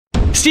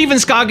Stephen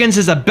Scoggins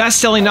is a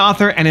best-selling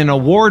author and an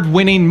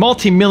award-winning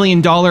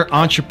multi-million-dollar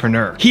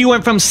entrepreneur. He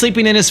went from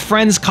sleeping in his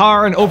friend's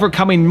car and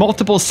overcoming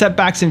multiple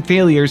setbacks and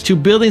failures to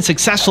building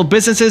successful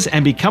businesses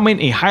and becoming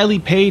a highly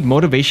paid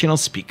motivational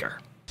speaker.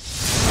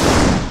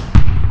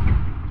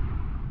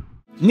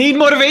 Need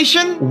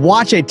motivation?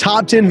 Watch a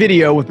top 10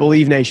 video with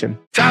Believe Nation.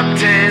 Top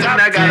 10,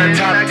 I got a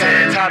top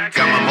 10. Got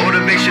my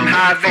motivation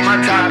high for my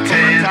top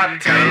 10.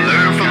 Gotta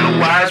learn from the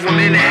wise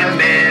women and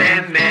men.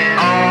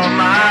 All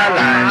my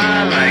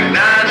life, like 9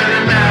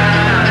 to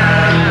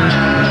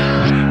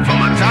 9. For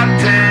my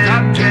top 10,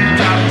 top 10,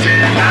 9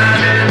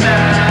 to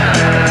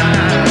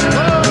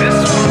 9. This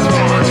one's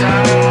for my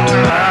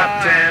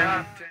top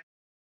 10.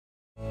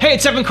 Hey,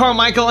 it's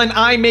Carmichael, and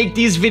I make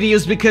these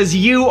videos because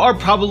you are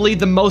probably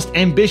the most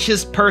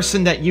ambitious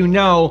person that you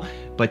know,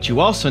 but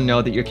you also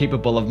know that you're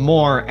capable of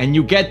more, and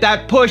you get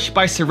that push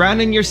by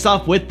surrounding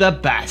yourself with the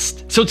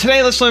best. So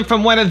today, let's learn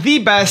from one of the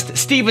best,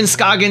 Stephen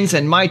Scoggins,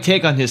 and my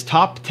take on his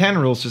top 10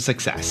 rules for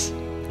success.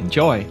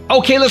 Enjoy.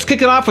 Okay, let's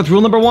kick it off with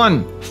rule number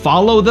 1.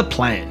 Follow the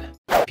plan.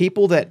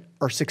 People that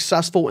are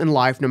successful in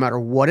life, no matter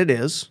what it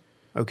is,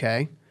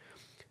 okay,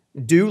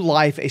 do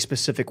life a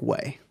specific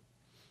way.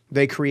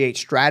 They create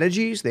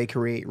strategies, they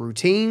create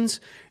routines,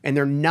 and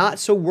they're not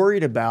so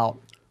worried about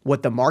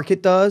what the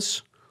market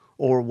does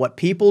or what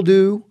people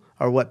do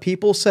or what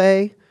people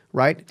say,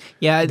 right?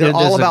 Yeah, they're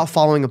all about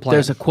following a plan.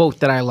 There's a quote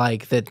that I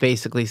like that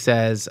basically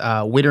says,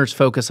 winners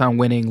focus on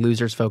winning,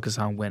 losers focus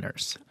on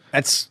winners.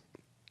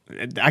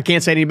 I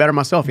can't say any better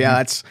myself.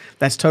 Yeah,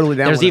 that's totally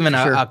down. There's even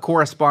sure. a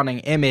corresponding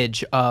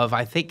image of,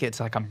 I think it's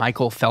like a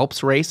Michael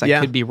Phelps race.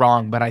 I could be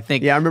wrong, but I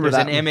think I remember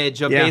there's that an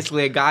image of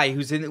basically a guy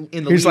who's in the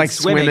He's lead like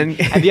swimming.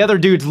 and the other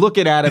dude's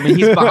looking at him and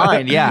he's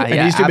behind. Yeah, and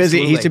yeah, he's too busy.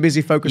 absolutely. He's too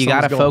busy focused. You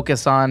got to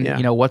focus on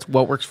you know what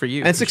works for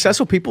you. And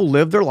successful people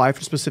live their life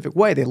in a specific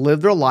way. They live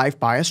their life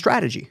by a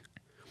strategy.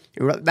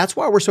 That's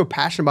why we're so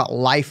passionate about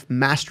life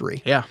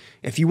mastery. Yeah.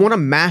 If you want to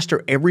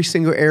master every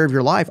single area of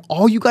your life,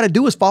 all you got to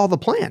do is follow the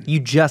plan.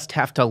 You just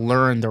have to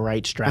learn the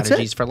right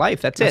strategies for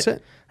life. That's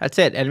it. That's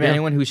it. And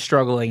anyone who's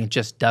struggling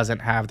just doesn't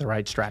have the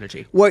right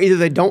strategy. Well, either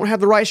they don't have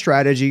the right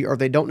strategy or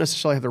they don't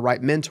necessarily have the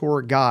right mentor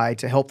or guide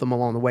to help them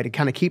along the way, to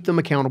kind of keep them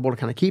accountable, to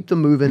kind of keep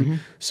them moving.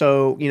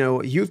 So, you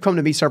know, you've come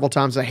to me several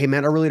times and say, hey,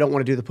 man, I really don't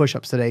want to do the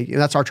push-ups today. And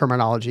that's our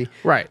terminology.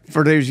 Right.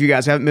 For those of you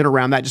guys who haven't been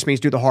around, that just means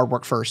do the hard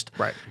work first.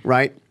 Right.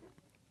 Right?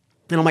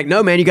 And I'm like,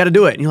 no, man, you got to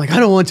do it. And you're like, I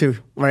don't want to,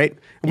 right?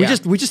 We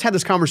just had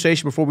this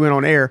conversation before we went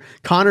on air.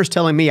 Connor's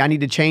telling me I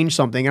need to change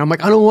something. And I'm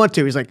like, I don't want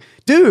to. He's like,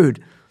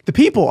 dude, the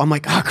people. I'm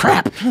like, oh,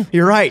 crap.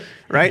 You're right,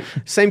 right?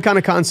 Same kind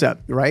of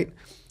concept, right?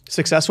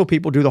 Successful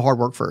people do the hard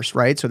work first,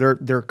 right? So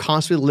they're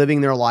constantly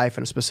living their life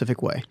in a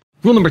specific way.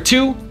 Rule number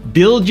 2,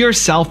 build your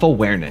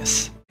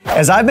self-awareness.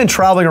 As I've been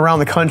traveling around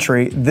the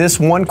country, this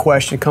one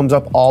question comes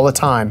up all the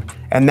time.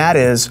 And that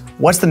is,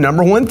 what's the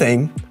number one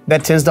thing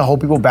that tends to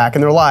hold people back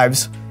in their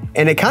lives?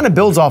 And it kind of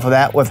builds off of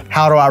that with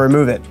how do I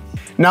remove it?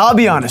 Now, I'll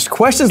be honest,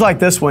 questions like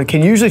this one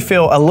can usually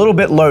feel a little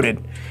bit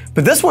loaded,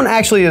 but this one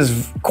actually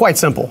is quite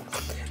simple.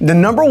 The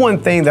number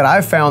one thing that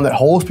I've found that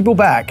holds people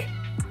back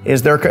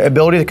is their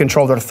ability to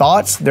control their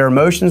thoughts, their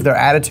emotions, their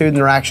attitude, and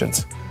their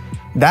actions.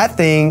 That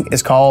thing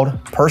is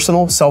called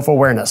personal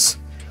self-awareness.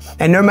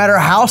 And no matter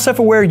how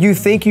self-aware you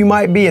think you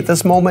might be at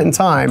this moment in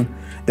time,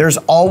 there's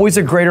always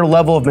a greater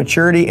level of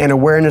maturity and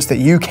awareness that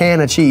you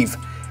can achieve.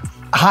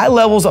 High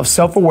levels of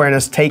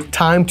self-awareness take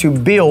time to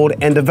build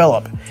and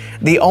develop.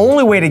 The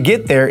only way to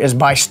get there is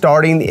by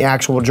starting the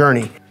actual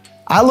journey.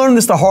 I learned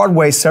this the hard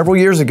way several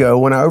years ago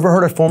when I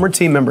overheard a former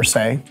team member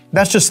say,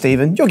 "That's just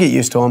Stephen, you'll get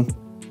used to him."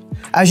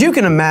 As you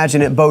can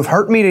imagine, it both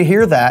hurt me to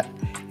hear that,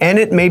 and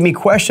it made me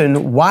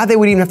question why they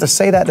would even have to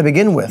say that to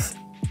begin with.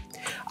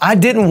 I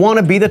didn't want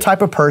to be the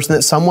type of person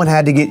that someone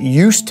had to get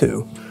used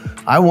to.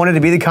 I wanted to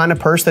be the kind of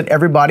person that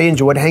everybody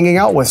enjoyed hanging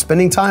out with,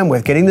 spending time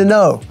with, getting to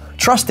know,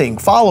 trusting,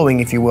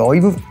 following, if you will,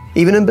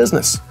 even in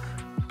business.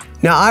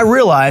 Now, I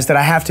realize that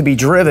I have to be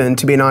driven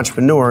to be an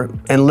entrepreneur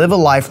and live a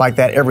life like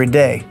that every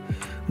day.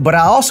 But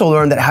I also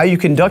learned that how you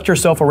conduct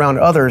yourself around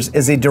others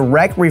is a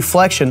direct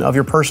reflection of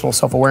your personal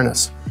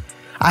self-awareness.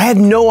 I had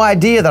no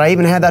idea that I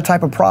even had that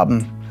type of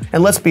problem.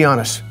 And let's be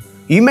honest,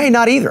 you may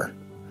not either.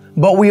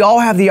 But we all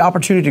have the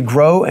opportunity to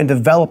grow and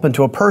develop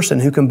into a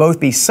person who can both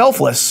be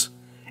selfless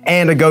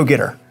and a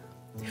go-getter.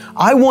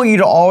 I want you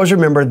to always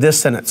remember this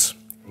sentence.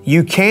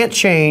 You can't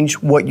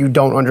change what you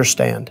don't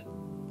understand.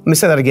 Let me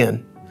say that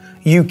again.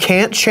 You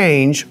can't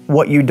change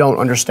what you don't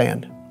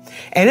understand.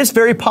 And it's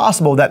very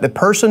possible that the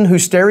person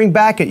who's staring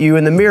back at you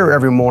in the mirror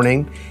every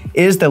morning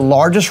is the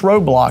largest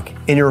roadblock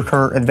in your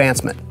current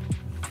advancement.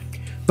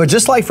 But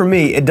just like for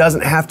me, it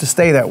doesn't have to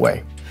stay that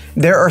way.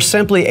 There are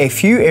simply a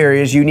few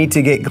areas you need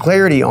to get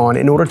clarity on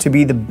in order to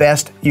be the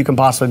best you can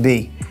possibly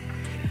be.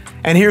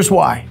 And here's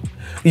why.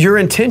 Your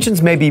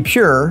intentions may be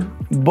pure,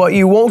 but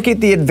you won't get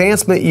the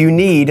advancement you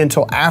need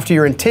until after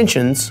your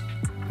intentions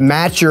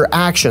match your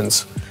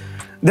actions.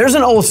 There's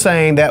an old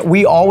saying that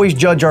we always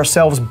judge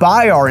ourselves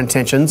by our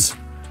intentions,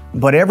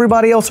 but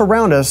everybody else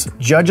around us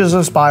judges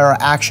us by our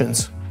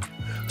actions.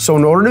 So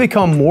in order to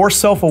become more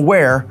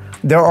self-aware,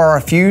 there are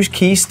a few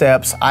key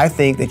steps I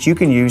think that you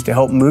can use to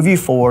help move you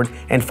forward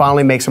and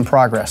finally make some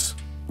progress.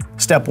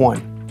 Step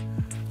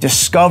 1,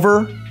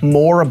 discover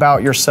more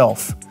about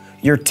yourself,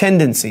 your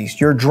tendencies,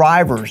 your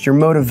drivers, your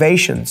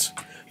motivations,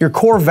 your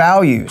core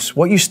values,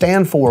 what you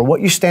stand for,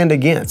 what you stand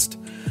against,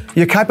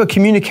 your type of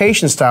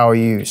communication style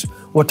you use,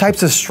 what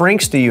types of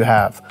strengths do you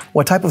have,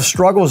 what type of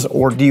struggles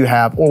do you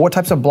have, or what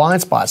types of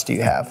blind spots do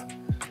you have.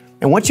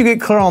 And once you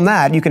get clear on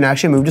that, you can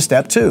actually move to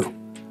step 2,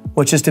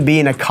 which is to be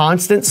in a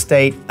constant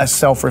state of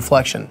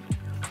self-reflection.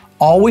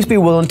 Always be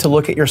willing to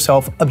look at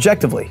yourself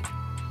objectively.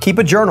 Keep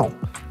a journal.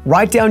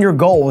 Write down your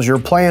goals, your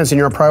plans, and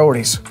your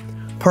priorities.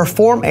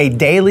 Perform a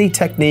daily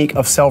technique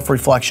of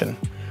self-reflection.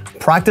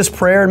 Practice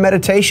prayer and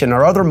meditation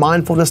or other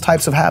mindfulness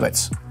types of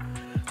habits.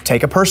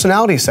 Take a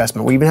personality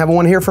assessment. We even have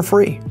one here for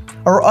free.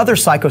 Or other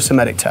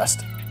psychosomatic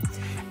tests.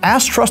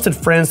 Ask trusted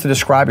friends to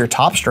describe your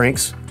top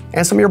strengths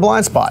and some of your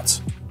blind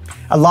spots.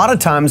 A lot of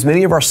times,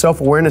 many of our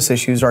self-awareness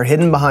issues are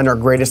hidden behind our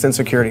greatest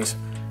insecurities.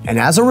 And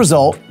as a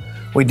result,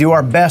 we do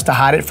our best to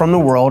hide it from the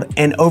world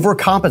and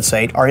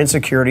overcompensate our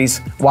insecurities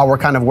while we're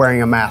kind of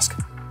wearing a mask.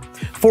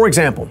 For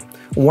example,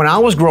 when I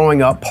was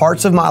growing up,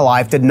 parts of my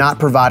life did not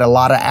provide a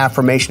lot of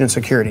affirmation and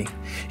security.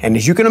 And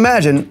as you can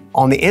imagine,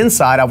 on the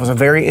inside, I was a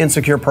very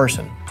insecure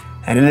person.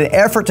 And in an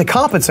effort to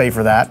compensate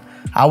for that,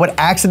 I would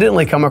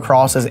accidentally come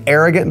across as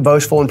arrogant,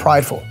 boastful, and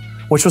prideful,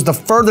 which was the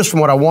furthest from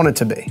what I wanted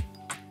to be.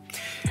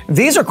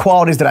 These are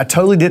qualities that I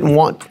totally didn't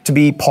want to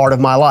be part of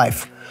my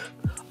life.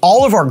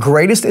 All of our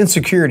greatest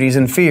insecurities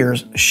and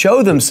fears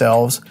show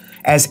themselves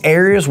as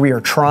areas we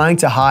are trying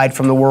to hide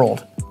from the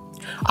world.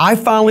 I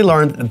finally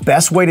learned that the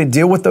best way to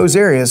deal with those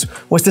areas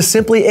was to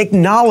simply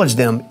acknowledge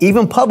them,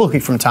 even publicly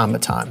from time to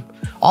time,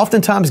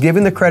 oftentimes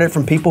giving the credit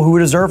from people who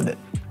deserved it.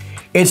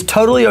 It's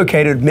totally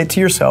okay to admit to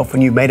yourself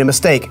when you've made a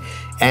mistake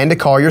and to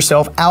call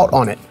yourself out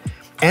on it,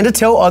 and to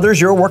tell others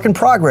you're a work in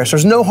progress.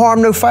 There's no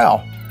harm, no foul.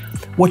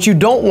 What you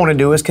don't want to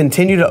do is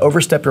continue to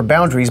overstep your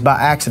boundaries by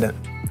accident.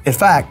 In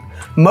fact,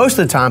 most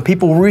of the time,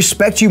 people will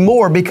respect you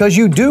more because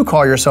you do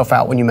call yourself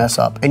out when you mess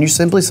up, and you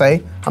simply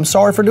say, I'm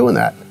sorry for doing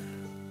that.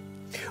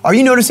 Are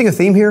you noticing a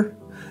theme here?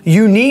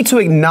 You need to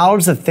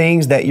acknowledge the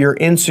things that you're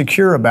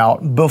insecure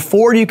about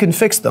before you can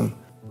fix them.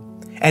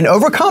 And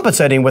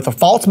overcompensating with a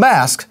false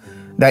mask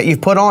that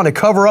you've put on to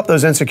cover up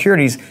those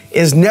insecurities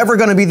is never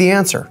going to be the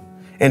answer.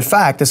 In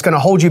fact, it's going to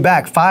hold you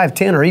back 5,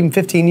 10, or even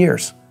 15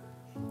 years.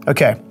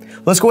 Okay,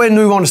 let's go ahead and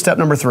move on to step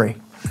number 3.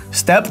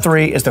 Step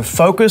 3 is to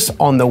focus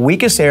on the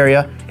weakest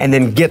area and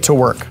then get to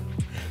work.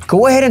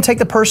 Go ahead and take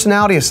the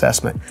personality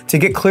assessment to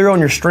get clear on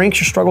your strengths,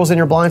 your struggles, and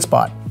your blind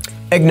spot.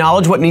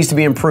 Acknowledge what needs to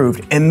be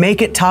improved and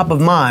make it top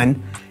of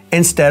mind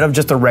instead of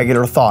just a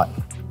regular thought.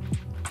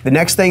 The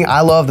next thing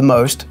I love the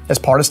most as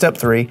part of step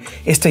 3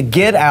 is to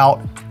get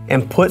out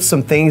and put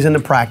some things into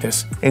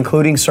practice,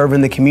 including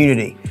serving the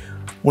community.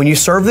 When you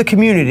serve the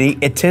community,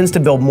 it tends to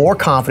build more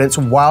confidence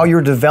while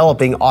you're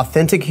developing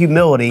authentic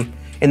humility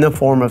in the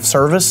form of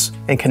service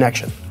and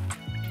connection.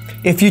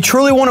 If you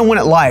truly want to win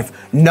at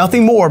life,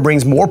 nothing more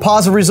brings more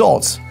positive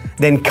results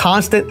than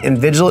constant and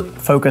vigilant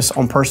focus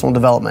on personal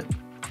development.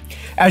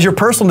 As your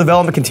personal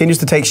development continues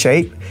to take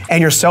shape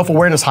and your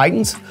self-awareness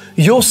heightens,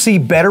 you'll see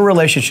better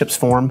relationships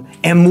form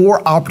and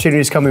more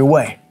opportunities come your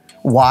way.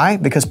 Why?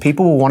 Because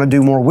people will want to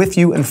do more with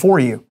you and for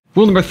you.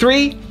 Rule number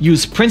 3,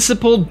 use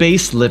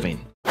principle-based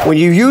living. When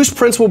you use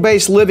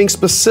principle-based living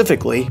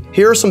specifically,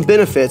 here are some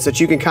benefits that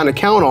you can kind of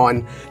count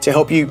on to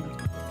help you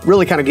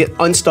really kind of get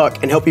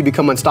unstuck and help you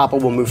become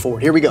unstoppable and move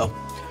forward. Here we go.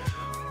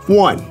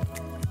 1,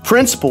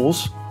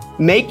 principles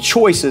make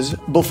choices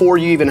before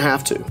you even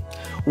have to.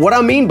 What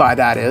I mean by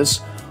that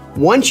is,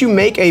 once you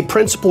make a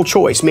principled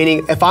choice,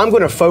 meaning if I'm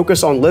going to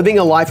focus on living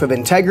a life of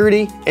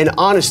integrity and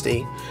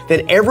honesty,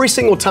 then every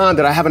single time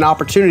that I have an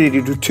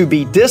opportunity to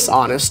be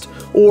dishonest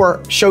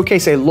or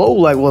showcase a low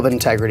level of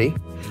integrity,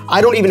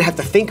 I don't even have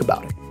to think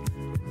about it.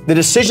 The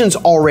decision's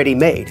already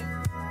made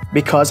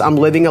because I'm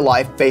living a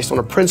life based on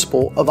a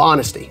principle of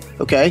honesty,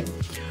 okay?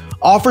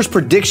 Offers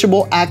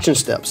predictable action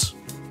steps,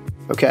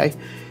 okay?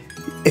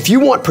 If you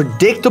want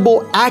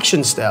predictable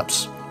action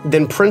steps,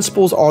 then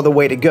principles are the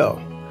way to go.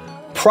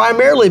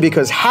 Primarily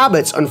because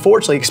habits,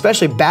 unfortunately,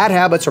 especially bad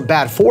habits or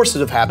bad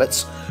forces of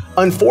habits,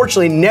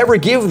 unfortunately never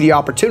give you the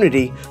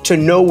opportunity to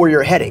know where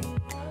you're heading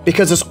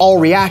because it's all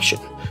reaction.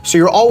 So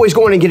you're always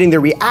going and getting the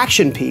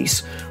reaction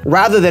piece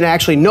rather than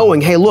actually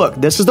knowing, hey, look,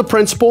 this is the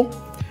principle,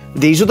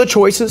 these are the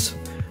choices,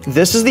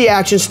 this is the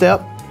action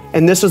step,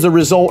 and this is the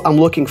result I'm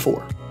looking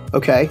for,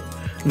 okay?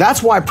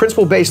 That's why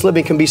principle-based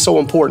living can be so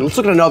important. Let's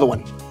look at another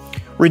one.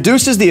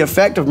 Reduces the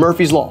effect of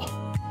Murphy's Law.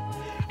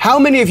 How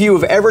many of you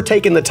have ever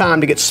taken the time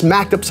to get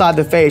smacked upside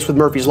the face with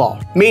Murphy's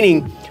Law?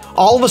 Meaning,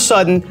 all of a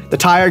sudden, the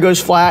tire goes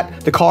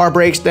flat, the car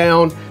breaks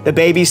down, the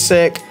baby's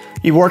sick,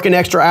 you're working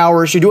extra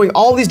hours, you're doing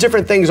all these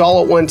different things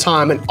all at one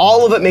time, and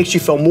all of it makes you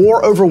feel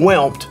more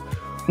overwhelmed,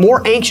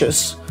 more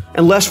anxious,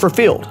 and less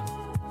fulfilled.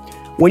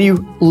 When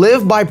you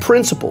live by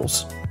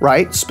principles,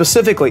 right,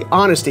 specifically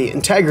honesty,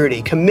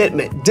 integrity,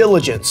 commitment,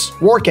 diligence,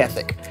 work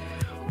ethic,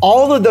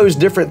 all of those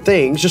different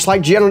things, just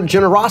like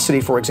generosity,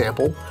 for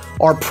example,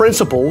 are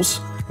principles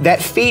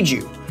that feed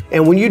you.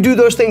 And when you do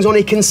those things on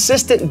a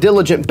consistent,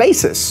 diligent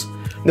basis,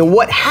 then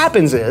what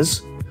happens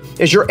is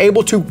you're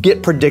able to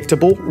get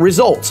predictable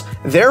results.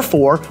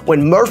 Therefore,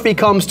 when Murphy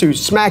comes to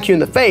smack you in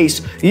the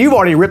face, you've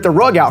already ripped the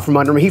rug out from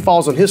under him, he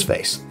falls on his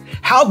face.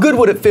 How good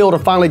would it feel to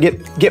finally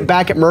get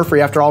back at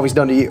Murphy after all he's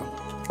done to you,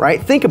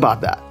 right? Think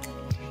about that.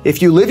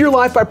 If you live your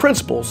life by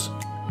principles,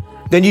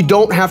 then you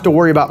don't have to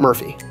worry about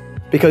Murphy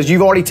because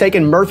you've already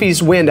taken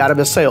Murphy's wind out of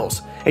his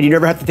sails and you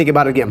never have to think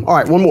about it again. All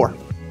right, one more.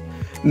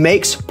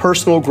 Makes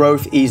personal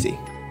growth easy.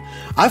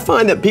 I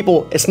find that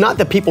it's not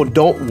that people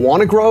don't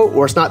want to grow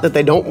or it's not that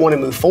they don't want to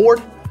move forward.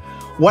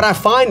 What I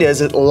find is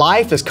that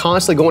life is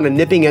constantly going and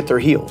nipping at their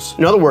heels.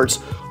 In other words,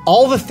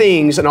 all the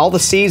things and all the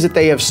seeds that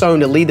they have sown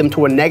to lead them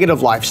to a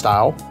negative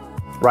lifestyle,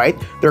 right?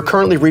 They're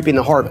currently reaping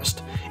the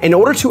harvest. In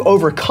order to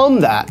overcome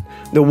that,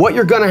 then what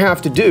you're gonna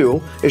have to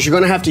do is you're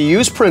gonna have to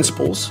use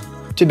principles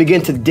to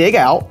begin to dig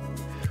out,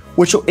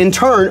 which will in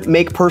turn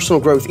make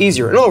personal growth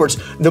easier. In other words,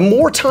 the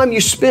more time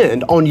you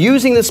spend on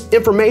using this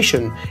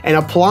information and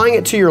applying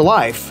it to your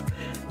life,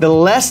 the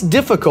less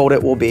difficult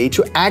it will be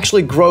to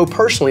actually grow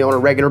personally on a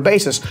regular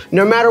basis,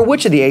 no matter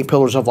which of the 8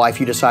 pillars of life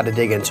you decide to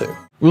dig into.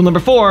 Rule number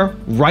 4,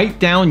 write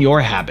down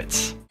your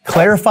habits.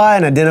 Clarify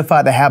and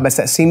identify the habits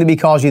that seem to be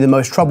causing you the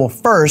most trouble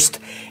first,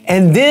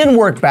 and then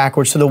work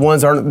backwards to the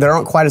ones that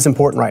aren't quite as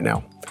important right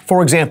now.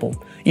 For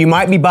example, you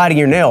might be biting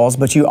your nails,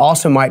 but you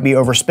also might be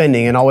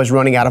overspending and always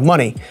running out of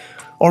money.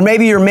 Or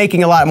maybe you're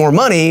making a lot more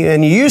money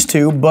than you used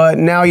to, but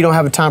now you don't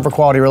have time for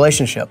quality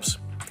relationships.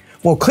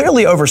 Well,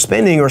 clearly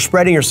overspending or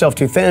spreading yourself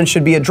too thin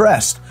should be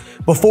addressed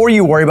before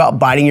you worry about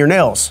biting your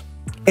nails.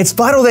 It's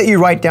vital that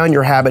you write down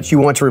your habits you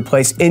want to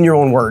replace in your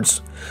own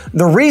words.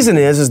 The reason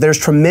is there's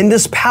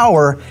tremendous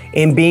power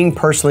in being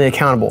personally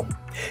accountable.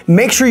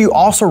 Make sure you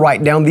also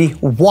write down the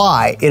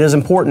why it is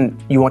important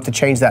you want to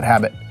change that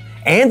habit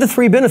and the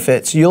 3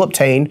 benefits you'll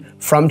obtain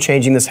from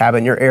changing this habit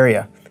in your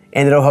area,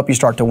 and it'll help you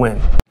start to win.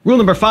 Rule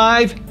number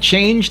 5,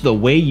 change the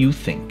way you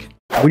think.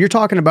 When you're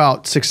talking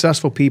about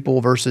successful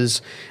people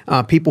versus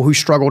people who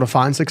struggle to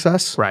find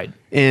success, right,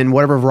 in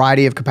whatever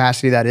variety of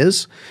capacity that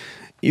is,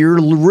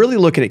 you're really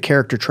looking at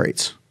character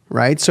traits,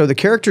 right? So the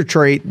character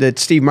trait that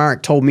Steve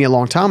Myrick told me a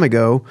long time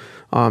ago,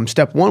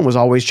 step 1 was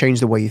always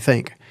change the way you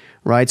think,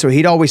 right? So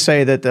he'd always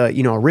say that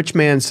a rich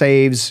man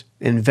saves,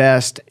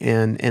 invests,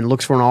 and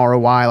looks for an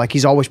ROI. Like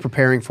he's always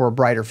preparing for a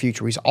brighter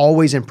future. He's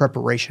always in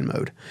preparation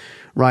mode,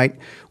 right?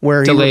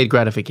 Where delayed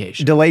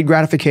gratification. Delayed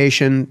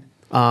gratification.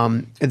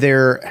 I'm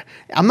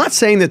not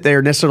saying that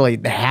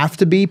they have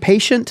to be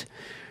patient,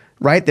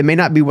 right? They may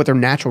not be what their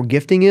natural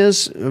gifting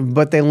is,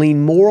 but they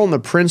lean more on the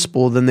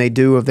principle than they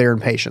do of their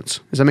impatience.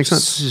 Does that make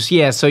sense?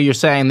 Yeah, so you're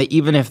saying that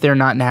even if they're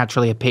not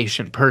naturally a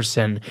patient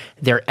person,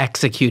 they're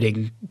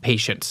executing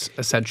patience,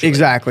 essentially.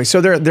 Exactly.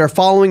 So they're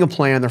following a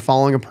plan, they're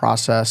following a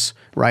process,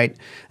 right?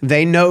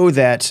 They know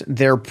that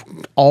they're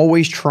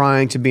always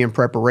trying to be in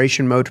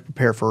preparation mode to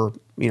prepare for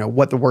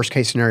what the worst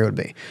case scenario would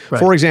be. Right.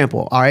 For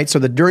example, all right, so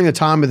during the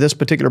time of this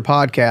particular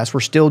podcast, we're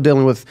still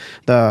dealing with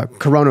the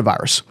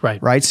coronavirus,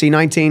 right?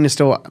 C-19 is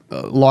still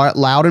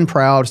loud and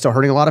proud, still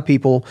hurting a lot of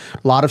people.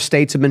 A lot of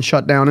states have been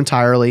shut down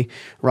entirely,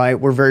 right?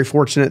 We're very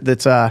fortunate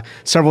that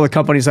several of the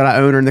companies that I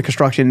own are in the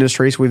construction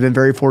industry, so we've been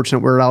very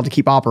fortunate we're allowed to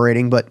keep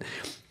operating. But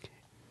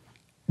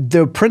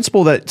the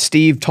principle that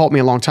Steve taught me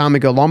a long time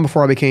ago, long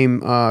before I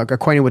became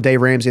acquainted with Dave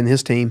Ramsey and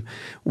his team,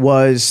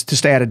 was to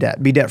stay out of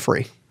debt, be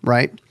debt-free,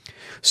 right?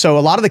 So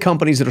a lot of the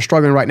companies that are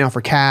struggling right now for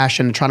cash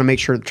and trying to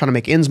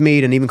make ends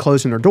meet and even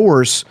closing their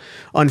doors,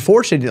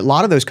 unfortunately, a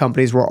lot of those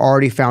companies were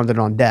already founded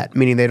on debt,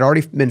 meaning they'd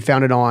already been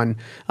founded on,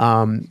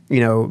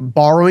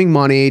 borrowing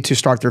money to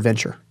start their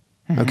venture.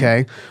 Mm-hmm.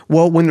 Okay.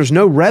 Well, when there's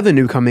no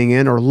revenue coming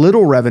in or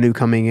little revenue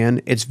coming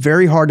in, it's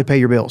very hard to pay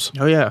your bills.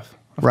 Oh yeah.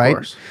 Of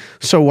course.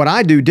 So what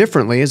I do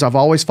differently is I've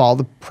always followed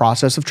the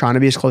process of trying to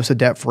be as close to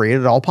debt-free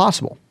as at all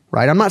possible.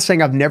 Right? I'm not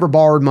saying I've never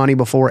borrowed money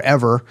before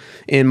ever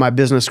in my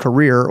business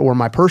career or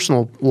my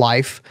personal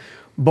life,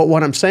 but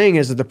what I'm saying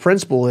is that the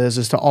principle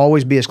is to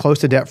always be as close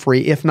to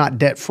debt-free, if not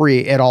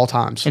debt-free, at all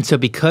times. And so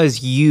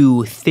because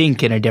you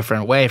think in a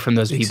different way from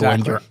those people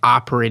and you're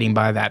operating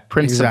by that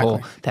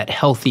principle, that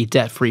healthy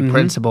debt-free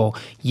principle,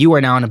 you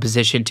are now in a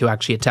position to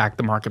actually attack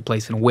the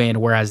marketplace and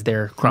win, whereas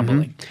they're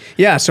crumbling.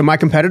 Yeah, so my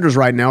competitors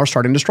right now are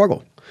starting to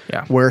struggle.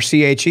 Yeah. Where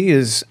CHE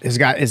has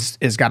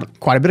got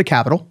quite a bit of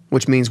capital,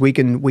 which means we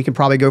can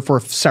probably go for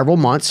several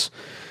months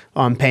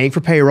paying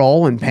for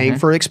payroll and paying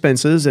for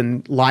expenses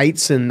and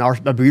lights and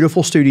a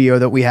beautiful studio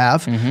that we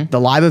have, the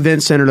live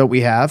event center that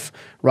we have,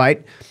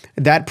 right?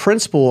 That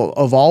principle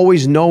of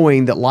always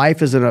knowing that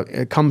life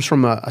it comes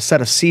from a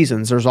set of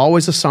seasons. There's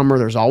always a summer,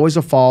 there's always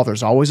a fall,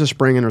 there's always a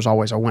spring, and there's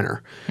always a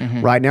winter.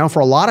 Right now, for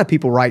a lot of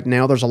people right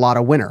now, there's a lot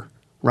of winter.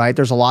 Right?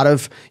 There's a lot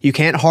of, you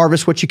can't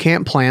harvest what you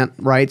can't plant,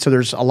 right? So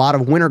there's a lot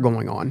of winter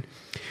going on.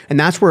 And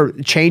that's where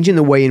changing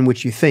the way in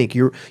which you think.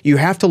 You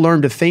have to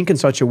learn to think in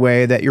such a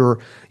way that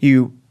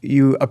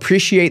you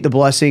appreciate the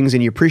blessings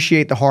and you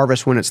appreciate the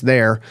harvest when it's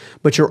there,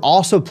 but you're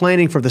also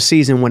planning for the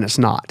season when it's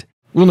not.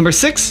 Rule number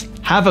 6,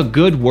 have a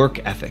good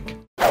work ethic.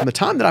 From the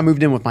time that I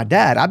moved in with my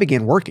dad, I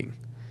began working.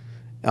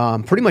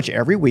 pretty much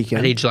every weekend.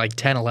 At age like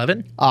 10,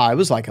 11? I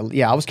was like,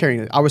 I was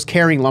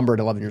carrying lumber at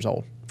 11 years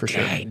old, for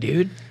sure. Dang,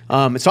 dude.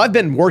 So I've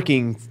been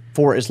working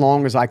for as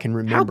long as I can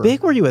remember. How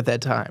big were you at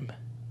that time?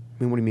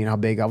 I mean, what do you mean, how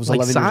big? I was Like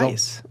 11 size?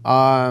 years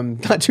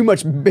old. Not too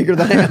much bigger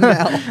than I am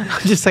now.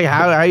 Just like,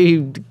 how are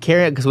you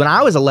carrying? Because when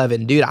I was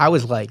 11, dude, I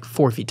was like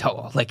 4 feet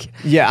tall. Like,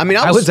 Yeah, I mean,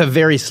 I was a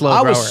very slow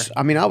grower.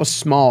 I was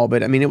small,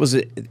 but I mean,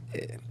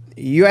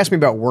 you asked me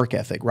about work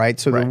ethic, right?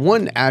 So the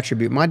one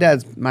attribute, my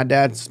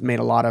dad's made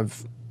a lot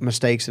of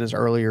mistakes in his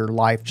earlier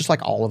life, just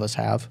like all of us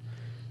have,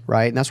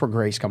 right? And that's where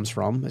grace comes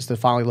from, is to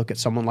finally look at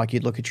someone like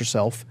you'd look at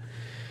yourself,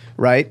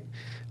 right?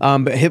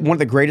 But one of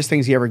the greatest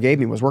things he ever gave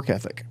me was work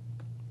ethic,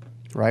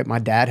 right? My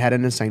dad had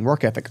an insane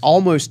work ethic,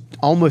 almost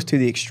to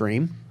the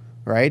extreme,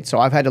 right? So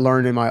I've had to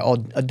learn in my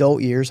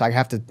adult years, I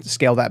have to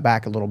scale that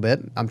back a little bit.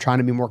 I'm trying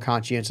to be more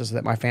conscientious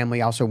that my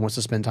family also wants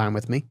to spend time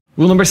with me.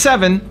 Rule number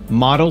 7,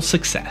 model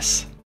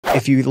success.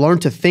 If you learn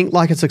to think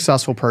like a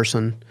successful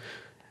person,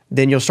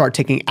 then you'll start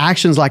taking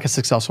actions like a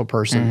successful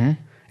person,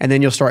 and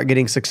then you'll start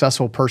getting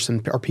successful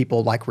person or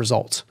people like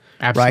results.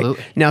 Absolutely.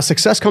 Right? Now,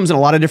 success comes in a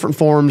lot of different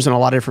forms and a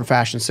lot of different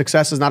fashions.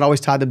 Success is not always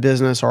tied to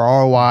business or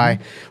ROI,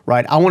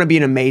 right? I want to be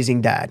an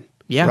amazing dad.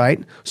 Yeah.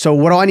 Right? So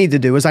what do I need to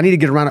do is I need to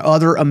get around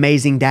other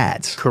amazing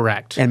dads.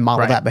 Correct. And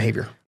model that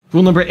behavior.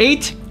 Rule number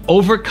 8,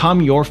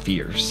 overcome your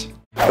fears.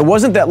 It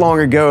wasn't that long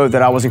ago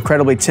that I was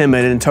incredibly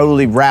timid and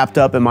totally wrapped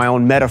up in my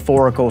own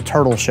metaphorical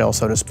turtle shell,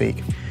 so to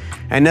speak.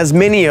 And as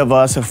many of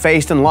us have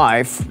faced in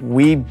life,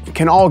 we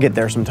can all get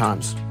there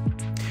sometimes.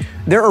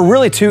 There are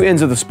really two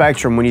ends of the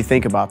spectrum when you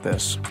think about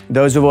this.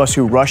 Those of us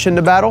who rush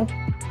into battle,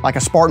 like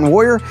a Spartan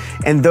warrior,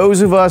 and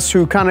those of us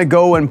who kind of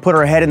go and put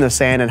our head in the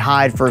sand and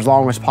hide for as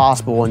long as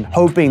possible and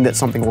hoping that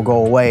something will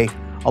go away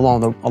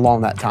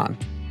along that time.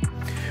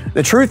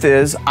 The truth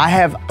is, I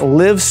have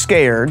lived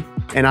scared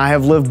and I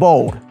have lived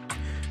bold.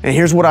 And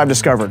here's what I've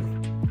discovered.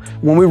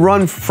 When we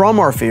run from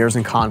our fears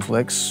and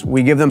conflicts,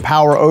 we give them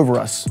power over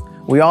us.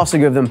 We also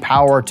give them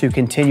power to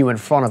continue in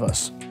front of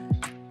us.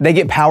 They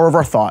get power of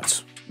our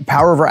thoughts,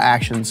 power of our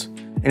actions,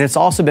 and it's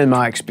also been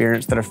my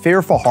experience that a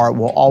fearful heart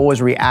will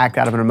always react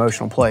out of an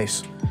emotional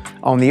place.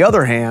 On the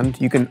other hand,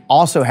 you can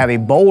also have a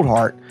bold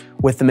heart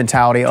with the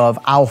mentality of,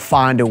 I'll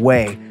find a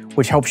way,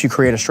 which helps you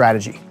create a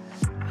strategy.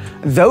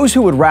 Those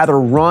who would rather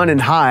run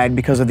and hide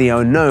because of the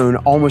unknown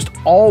almost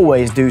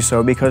always do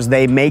so because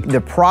they make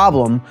the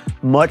problem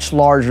much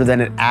larger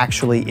than it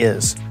actually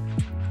is.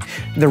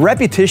 The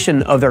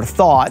repetition of their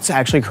thoughts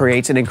actually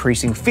creates an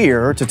increasing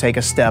fear to take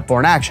a step or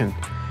an action.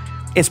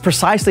 It's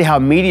precisely how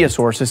media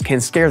sources can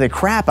scare the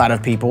crap out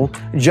of people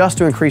just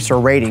to increase their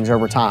ratings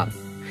over time.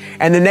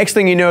 And the next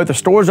thing you know, the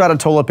store's out of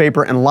toilet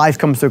paper and life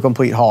comes to a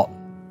complete halt.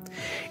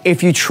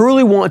 If you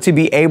truly want to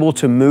be able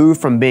to move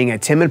from being a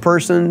timid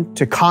person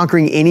to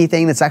conquering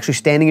anything that's actually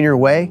standing in your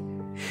way,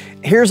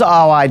 here's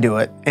how I do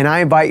it, and I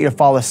invite you to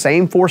follow the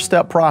same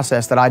 4-step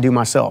process that I do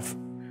myself.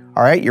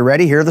 All right, you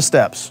ready? Here are the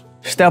steps.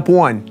 Step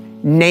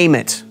 1, name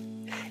it.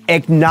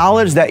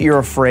 Acknowledge that you're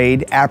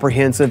afraid,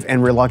 apprehensive,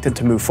 and reluctant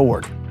to move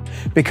forward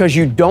because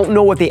you don't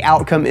know what the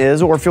outcome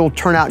is or if it'll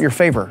turn out in your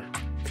favor.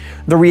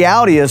 The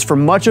reality is, for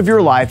much of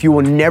your life, you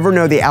will never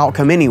know the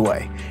outcome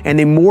anyway. And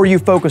the more you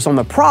focus on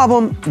the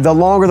problem, the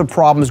longer the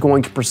problem is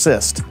going to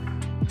persist.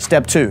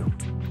 Step 2,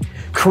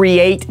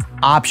 create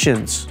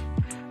options.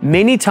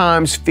 Many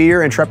times,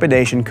 fear and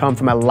trepidation come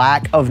from a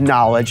lack of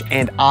knowledge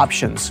and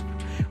options.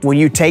 When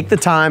you take the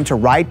time to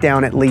write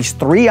down at least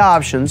 3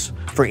 options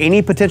for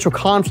any potential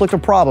conflict or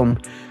problem,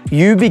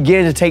 you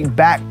begin to take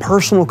back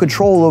personal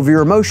control over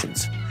your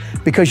emotions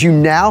because you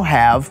now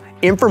have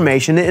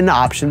information and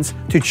options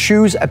to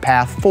choose a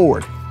path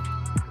forward.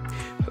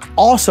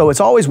 Also, it's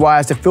always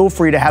wise to feel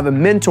free to have a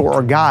mentor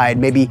or guide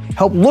maybe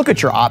help look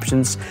at your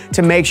options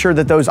to make sure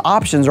that those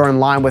options are in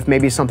line with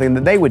maybe something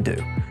that they would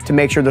do, to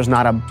make sure there's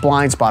not a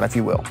blind spot, if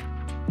you will.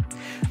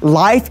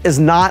 Life is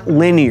not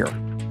linear,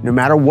 no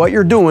matter what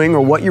you're doing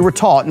or what you were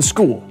taught in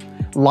school.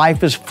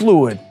 Life is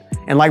fluid,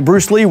 and like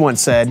Bruce Lee once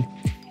said,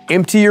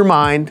 empty your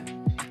mind,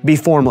 be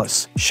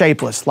formless,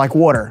 shapeless, like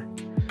water.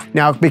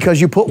 Now, because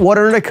you put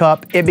water in a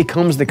cup, it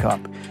becomes the cup.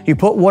 You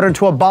put water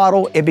into a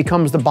bottle, it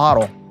becomes the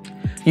bottle.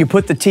 You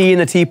put the tea in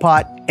the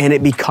teapot, and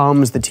it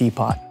becomes the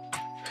teapot.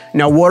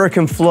 Now, water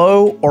can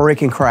flow or it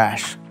can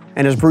crash.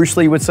 And as Bruce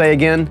Lee would say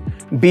again,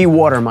 be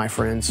water, my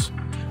friends.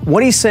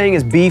 What he's saying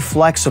is be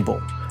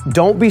flexible.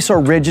 Don't be so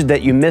rigid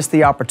that you miss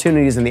the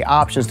opportunities and the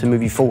options to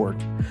move you forward.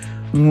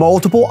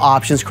 Multiple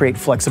options create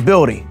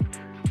flexibility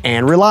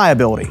and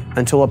reliability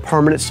until a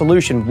permanent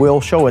solution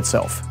will show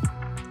itself.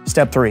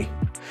 Step 3,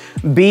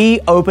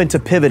 be open to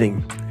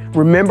pivoting.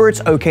 Remember,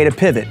 it's okay to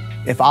pivot.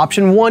 If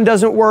option 1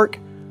 doesn't work,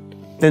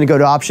 then go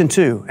to option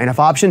 2. And if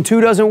option 2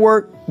 doesn't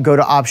work, go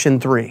to option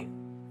 3.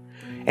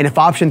 And if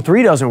option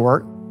 3 doesn't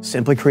work,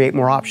 simply create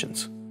more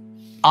options.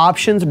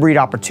 Options breed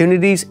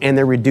opportunities and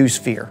they reduce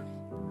fear.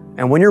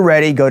 And when you're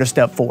ready, go to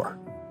step 4.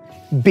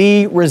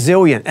 Be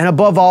resilient. And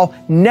above all,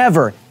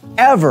 never,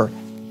 ever,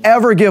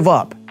 ever give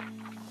up.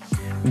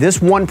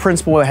 This one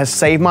principle has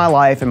saved my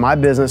life and my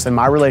business and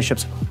my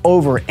relationships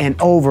over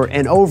and over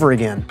and over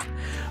again.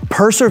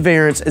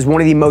 Perseverance is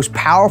one of the most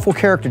powerful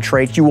character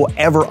traits you will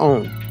ever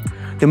own.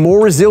 The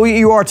more resilient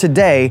you are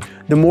today,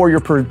 the more your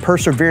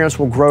perseverance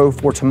will grow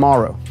for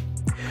tomorrow.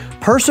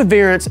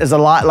 Perseverance is a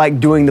lot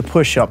like doing the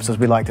push-ups, as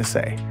we like to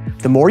say.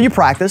 The more you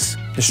practice,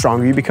 the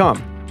stronger you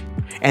become.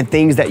 And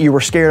things that you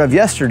were scared of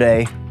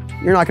yesterday,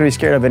 you're not going to be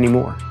scared of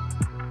anymore.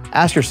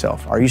 Ask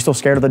yourself, are you still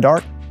scared of the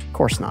dark? Of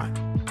course not.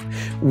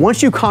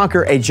 Once you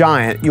conquer a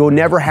giant, you'll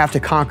never have to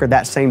conquer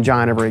that same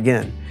giant ever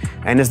again.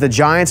 And as the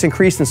giants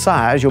increase in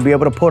size, you'll be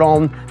able to put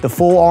on the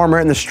full armor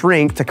and the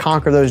strength to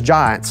conquer those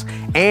giants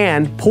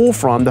and pull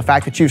from the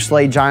fact that you've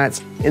slayed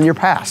giants in your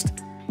past.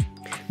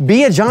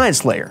 Be a giant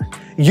slayer.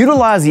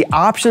 Utilize the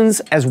options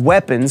as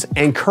weapons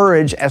and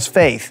courage as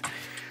faith.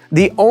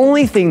 The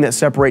only thing that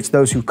separates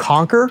those who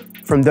conquer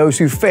from those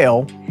who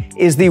fail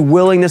is the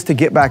willingness to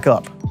get back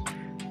up.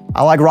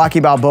 I like Rocky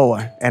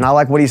Balboa, and I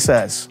like what he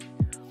says.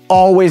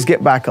 Always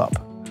get back up.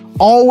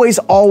 Always,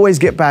 always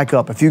get back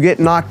up. If you get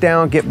knocked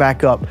down, get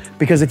back up.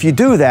 Because if you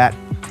do that,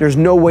 there's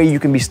no way you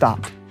can be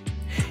stopped.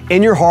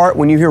 In your heart,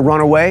 when you hear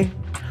run away,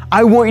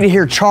 I want you to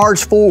hear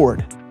charge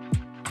forward,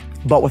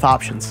 but with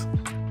options.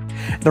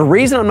 The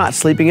reason I'm not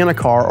sleeping in a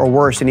car or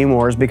worse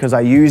anymore is because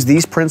I use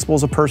these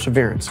principles of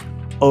perseverance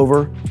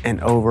over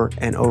and over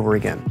and over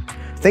again.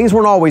 Things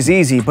weren't always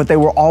easy, but they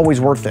were always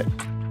worth it.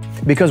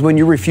 Because when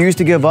you refuse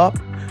to give up,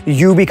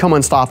 you become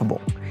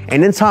unstoppable.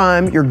 And in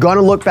time, you're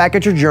gonna look back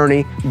at your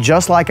journey,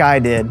 just like I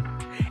did,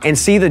 and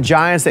see the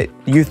giants that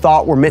you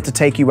thought were meant to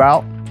take you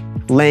out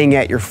laying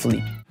at your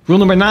feet. Rule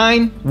number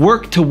 9,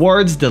 work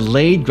towards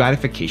delayed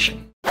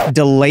gratification.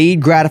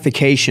 Delayed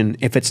gratification,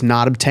 if it's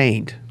not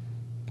obtained,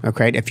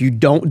 okay? If you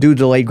don't do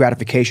delayed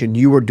gratification,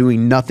 you are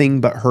doing nothing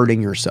but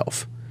hurting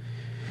yourself.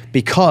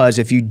 Because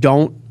if you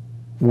don't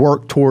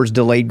work towards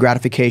delayed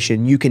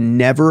gratification, you can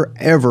never,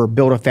 ever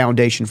build a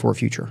foundation for a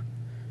future.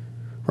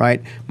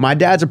 Right? My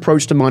dad's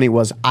approach to money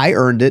was, I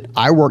earned it,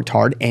 I worked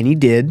hard, and he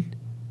did,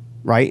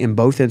 right, in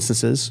both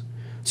instances,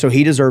 so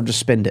he deserved to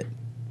spend it,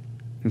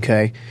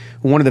 okay?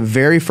 One of the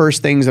very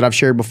first things that I've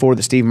shared before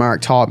that Steve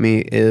Myrick taught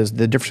me is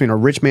the difference between a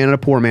rich man and a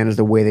poor man is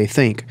the way they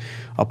think.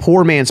 A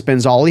poor man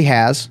spends all he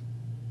has.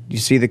 You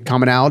see the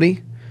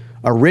commonality?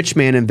 A rich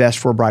man invests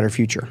for a brighter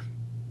future,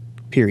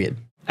 period.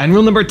 And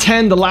rule number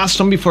 10, the last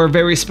one before a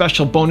very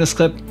special bonus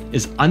clip,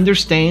 is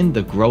understand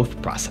the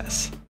growth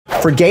process.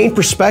 For gained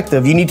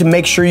perspective, you need to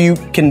make sure you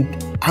can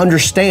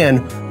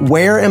understand,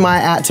 where am I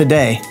at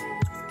today?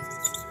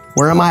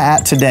 Where am I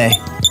at today?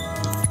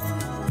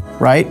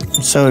 Right?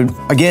 So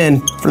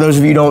again, for those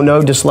of you who don't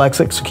know,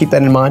 dyslexic, so keep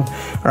that in mind,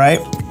 all right?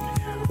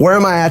 Where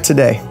am I at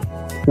today?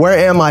 Where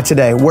am I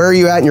today? Where are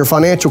you at in your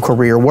financial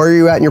career? Where are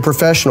you at in your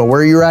professional?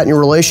 Where are you at in your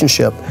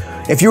relationship?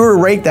 If you were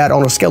to rate that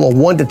on a scale of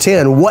 1 to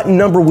 10, what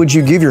number would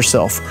you give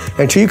yourself?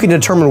 Until you can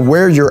determine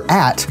where you're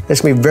at,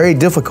 it's gonna be very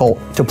difficult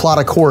to plot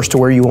a course to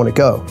where you wanna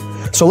go.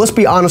 So let's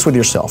be honest with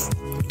yourself.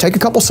 Take a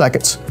couple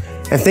seconds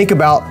and think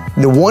about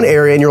the one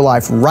area in your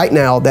life right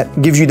now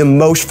that gives you the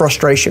most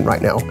frustration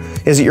right now.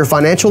 Is it your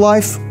financial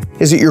life?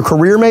 Is it your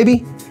career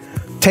maybe?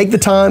 Take the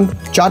time,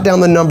 jot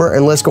down the number,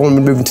 and let's go and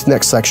move into the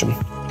next section,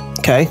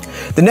 okay?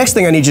 The next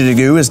thing I need you to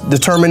do is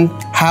determine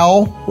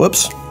how,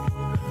 whoops,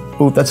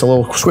 ooh, that's a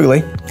little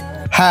squiggly,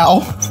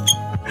 how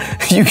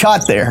you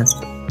got there,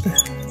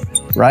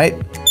 right?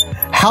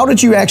 How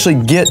did you actually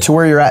get to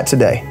where you're at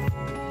today?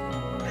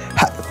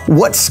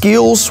 What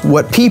skills,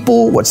 what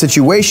people, what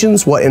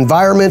situations, what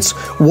environments,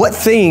 what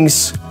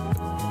things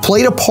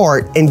played a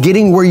part in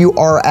getting where you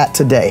are at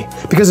today?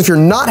 Because if you're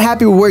not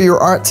happy with where you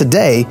are at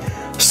today,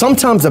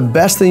 sometimes the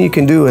best thing you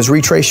can do is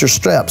retrace your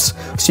steps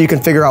so you can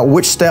figure out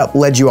which step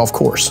led you off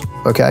course,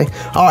 okay?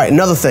 All right,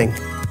 another thing.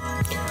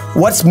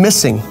 What's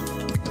missing?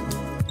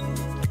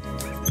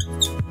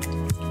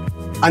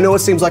 I know it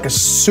seems like a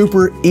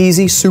super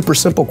easy, super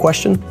simple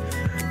question,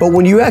 but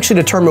when you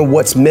actually determine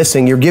what's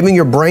missing, you're giving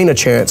your brain a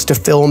chance to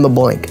fill in the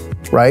blank,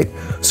 right?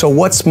 So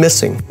what's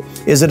missing?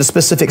 Is it a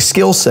specific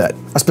skill set,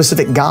 a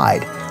specific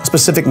guide, a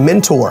specific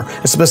mentor,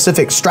 a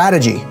specific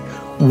strategy?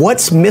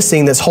 What's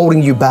missing that's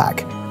holding you back?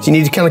 So you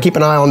need to kind of keep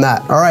an eye on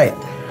that. All right,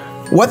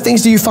 what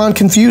things do you find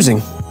confusing?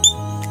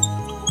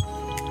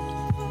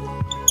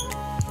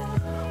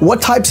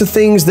 What types of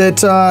things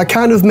that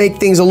kind of make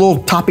things a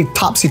little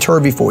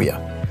topsy-turvy for you?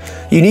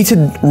 You need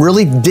to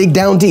really dig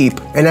down deep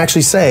and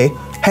actually say,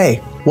 hey,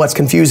 what's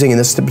confusing in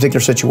this particular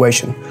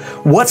situation?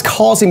 What's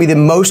causing me the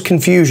most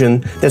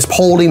confusion that's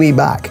holding me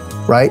back,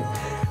 right?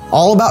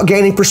 All about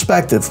gaining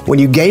perspective. When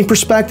you gain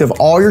perspective,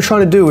 all you're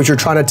trying to do is you're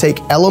trying to take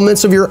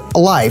elements of your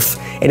life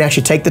and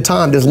actually take the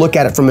time to look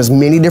at it from as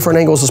many different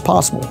angles as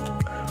possible,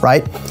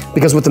 right?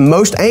 Because with the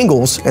most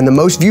angles and the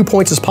most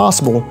viewpoints as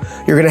possible,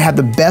 you're gonna have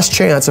the best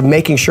chance of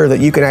making sure that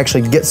you can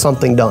actually get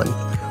something done.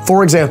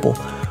 For example,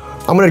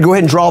 I'm gonna go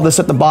ahead and draw this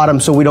at the bottom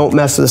so we don't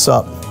mess this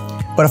up.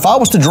 But if I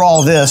was to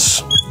draw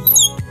this,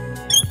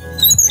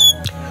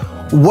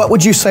 what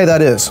would you say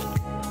that is?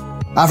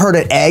 I've heard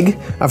an egg,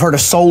 I've heard a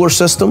solar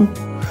system,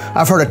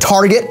 I've heard a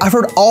target, I've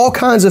heard all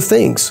kinds of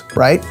things,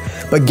 right?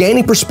 But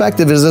gaining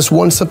perspective is this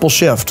one simple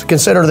shift.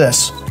 Consider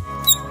this.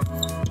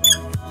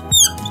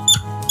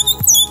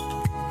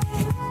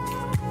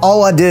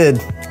 all I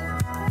did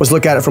was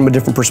look at it from a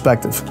different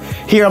perspective.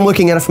 Here I'm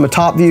looking at it from a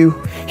top view.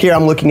 Here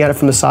I'm looking at it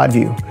from the side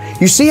view.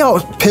 You see how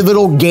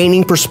pivotal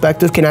gaining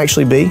perspective can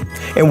actually be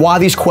and why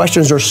these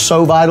questions are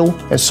so vital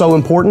and so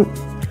important?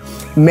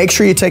 Make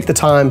sure you take the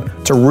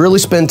time to really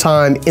spend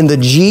time in the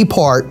G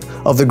part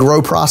of the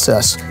grow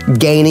process,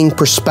 gaining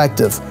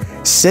perspective.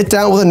 Sit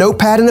down with a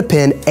notepad and a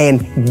pen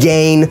and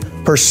gain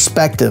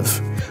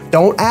perspective.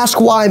 Don't ask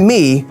why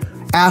me,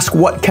 ask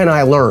what can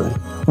I learn?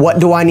 What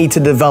do I need to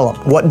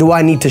develop? What do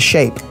I need to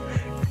shape?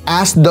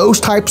 Ask those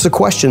types of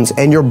questions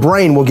and your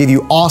brain will give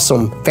you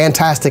awesome,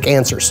 fantastic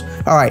answers.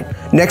 All right,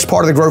 next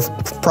part of the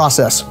growth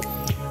process,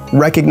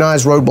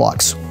 recognize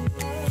roadblocks.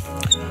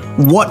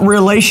 What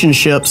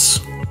relationships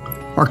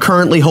are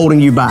currently holding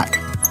you back,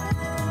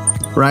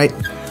 right?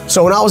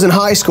 So when I was in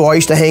high school, I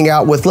used to hang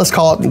out with, let's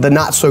call it the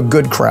not so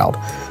good crowd.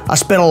 I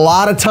spent a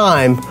lot of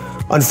time,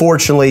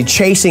 unfortunately,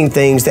 chasing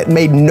things that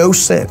made no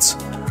sense,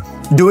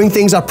 doing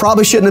things I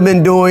probably shouldn't have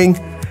been doing,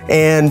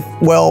 and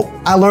well,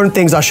 I learned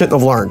things I shouldn't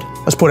have learned.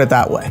 Let's put it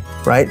that way,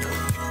 right?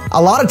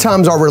 A lot of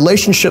times our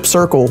relationship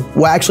circle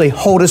will actually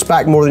hold us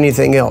back more than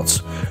anything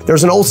else.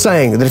 There's an old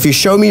saying that if you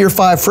show me your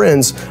 5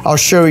 friends, I'll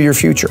show you your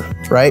future,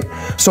 right?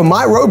 So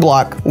my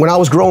roadblock when I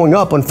was growing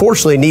up,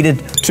 unfortunately, needed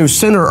to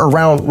center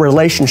around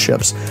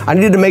relationships. I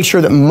needed to make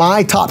sure that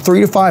my top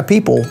 3 to 5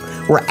 people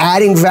were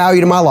adding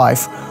value to my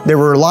life. They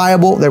were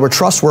reliable, they were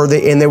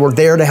trustworthy, and they were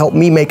there to help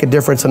me make a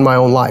difference in my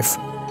own life,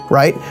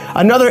 right?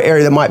 Another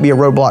area that might be a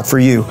roadblock for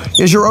you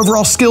is your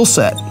overall skill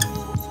set,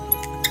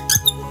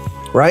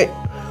 right?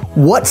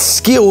 What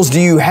skills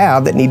do you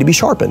have that need to be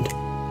sharpened?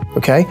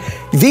 Okay?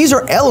 These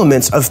are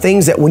elements of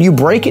things that when you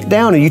break it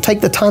down and you take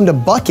the time to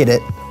bucket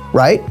it,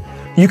 right?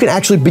 You can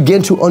actually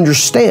begin to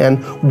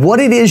understand what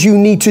it is you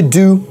need to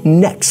do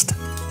next.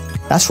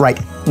 That's right,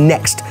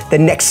 next, the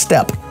next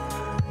step.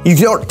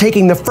 You aren't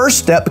taking the first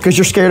step because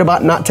you're scared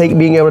about not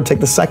being able to take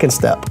the second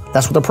step.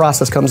 That's what the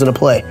process comes into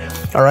play,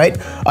 all right?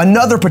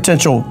 Another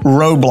potential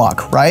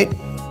roadblock, right?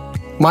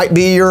 Might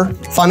be your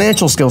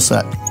financial skill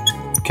set,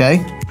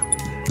 okay?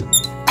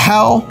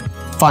 How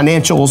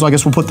financials, I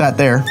guess we'll put that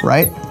there,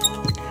 right?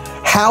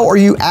 How are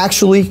you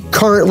actually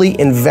currently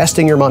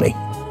investing your money?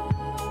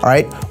 All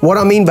right, what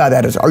I mean by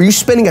that is, are you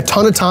spending a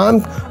ton of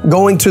time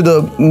going to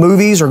the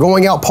movies or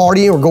going out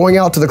partying or going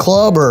out to the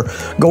club or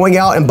going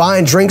out and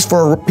buying drinks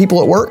for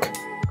people at work?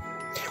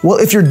 Well,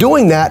 if you're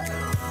doing that,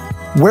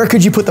 where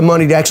could you put the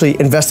money to actually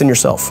invest in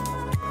yourself?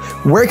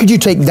 Where could you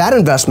take that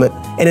investment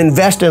and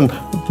invest in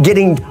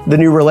getting the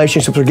new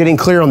relationships or getting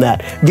clear on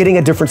that, getting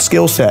a different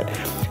skill set,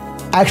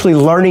 actually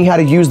learning how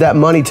to use that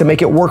money to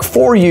make it work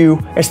for you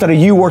instead of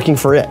you working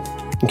for it,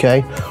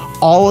 okay?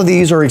 All of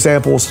these are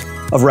examples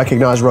of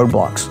recognized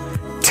roadblocks.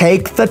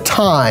 Take the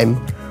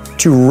time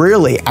to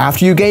really,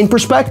 after you gain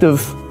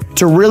perspective,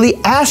 to really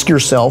ask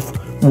yourself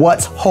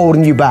what's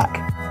holding you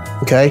back,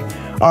 okay?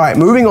 All right,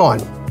 moving on.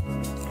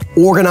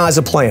 Organize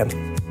a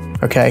plan,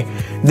 okay?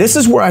 This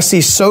is where I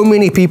see so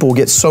many people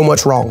get so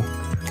much wrong,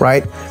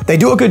 right? They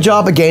do a good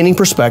job of gaining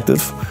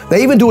perspective.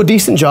 They even do a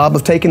decent job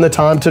of taking the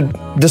time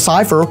to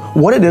decipher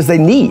what it is they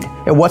need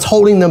and what's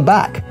holding them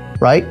back,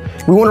 right?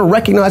 We want to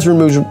recognize and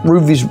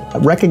remove these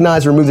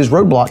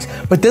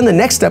roadblocks, but then the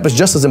next step is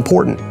just as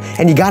important,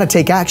 and you got to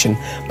take action.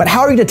 But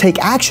how are you to take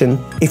action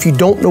if you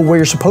don't know where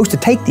you're supposed to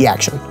take the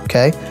action,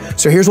 okay?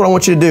 So here's what I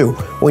want you to do.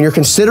 When you're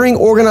considering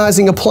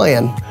organizing a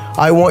plan,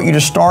 I want you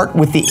to start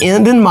with the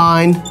end in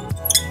mind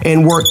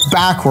and work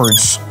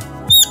backwards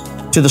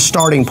to the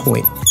starting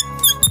point,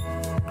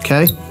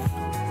 okay?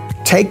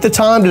 Take the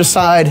time to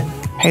decide,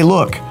 hey,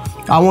 look,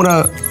 I want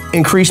to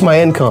increase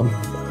my income.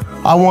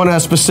 I want a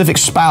specific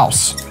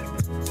spouse,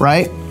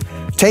 right?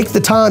 Take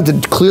the time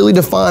to clearly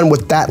define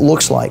what that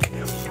looks like.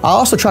 I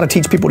also try to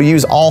teach people to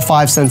use all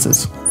 5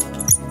 senses,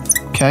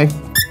 okay?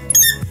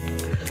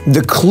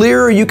 The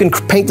clearer you can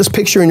paint this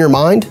picture in your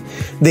mind,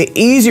 the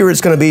easier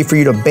it's gonna be for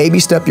you to baby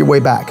step your way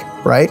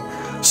back, right?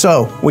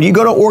 So when you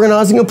go to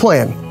organizing a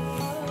plan,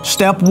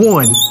 step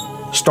 1,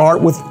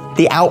 start with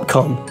the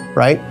outcome,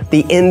 right?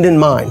 The end in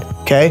mind,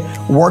 okay?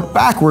 Work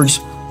backwards,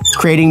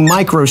 creating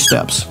micro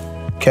steps,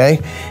 okay?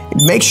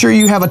 Make sure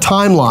you have a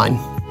timeline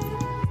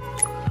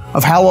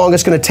of how long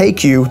it's gonna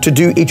take you to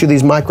do each of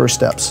these micro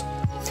steps,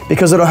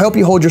 because it'll help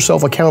you hold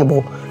yourself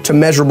accountable to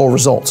measurable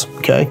results,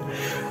 okay?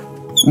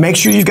 Make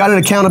sure you've got an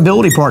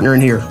accountability partner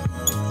in here,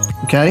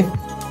 okay?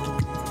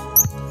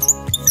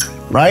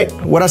 Right?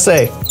 What'd I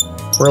say?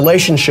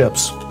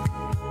 Relationships.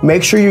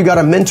 Make sure you got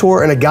a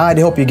mentor and a guide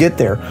to help you get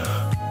there.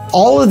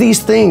 All of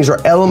these things are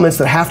elements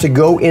that have to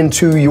go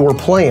into your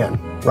plan,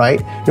 right?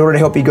 In order to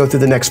help you go through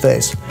the next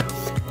phase.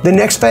 The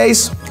next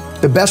phase,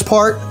 the best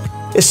part,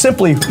 is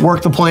simply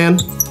work the plan,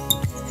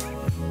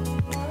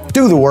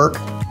 do the work,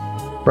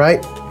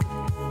 right?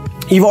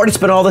 You've already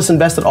spent all this,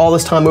 invested all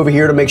this time over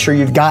here to make sure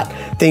you've got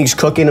things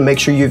cooking, to make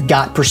sure you've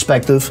got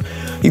perspective.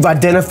 You've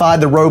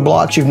identified the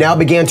roadblocks. You've now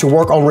began to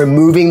work on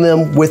removing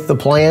them with the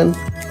plan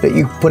that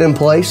you put in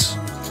place,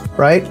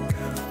 right?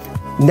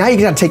 Now you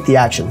gotta take the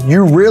action.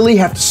 You really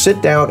have to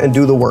sit down and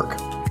do the work.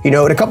 You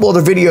know, in a couple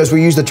other videos,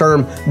 we use the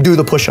term, do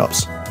the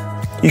push-ups.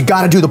 You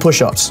got to do the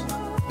push-ups.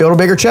 Build a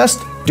bigger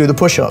chest, do the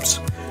push-ups.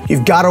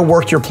 You've got to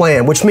work your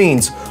plan, which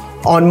means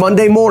on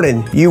Monday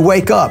morning, you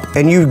wake up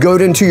and you go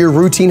into your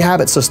routine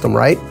habit system,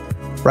 right?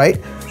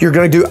 You're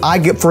gonna do,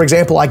 for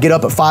example, I get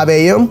up at 5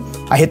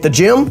 a.m., I hit the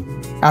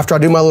gym. After I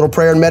do my little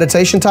prayer and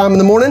meditation time in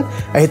the morning,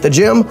 I hit the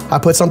gym, I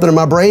put something in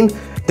my brain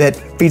that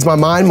feeds my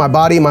mind, my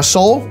body, and my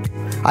soul.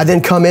 I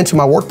then come into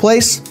my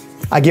workplace.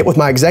 I get with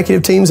my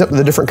executive teams at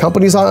the different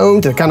companies I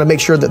own to kind of make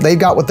sure that they've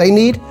got what they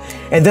need.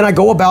 And then I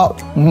go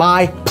about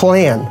my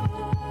plan,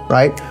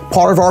 right?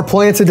 Part of our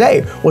plan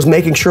today was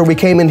making sure we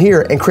came in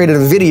here and created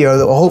a video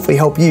that will hopefully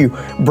help you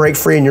break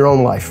free in your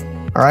own life,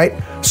 all right?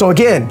 So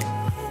again,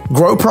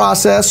 grow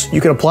process, you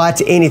can apply it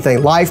to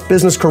anything. Life,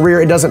 business,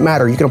 career, it doesn't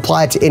matter. You can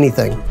apply it to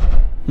anything.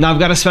 Now I've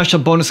got a special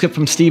bonus clip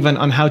from Steven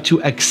on how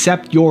to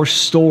accept your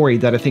story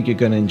that I think you're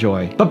gonna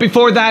enjoy. But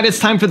before that, it's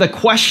time for the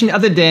question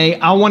of the day.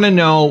 I wanna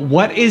know,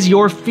 what is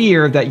your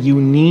fear that you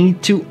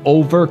need to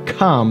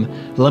overcome?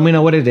 Let me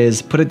know what it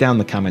is, put it down in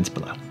the comments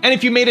below. And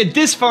if you made it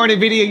this far in the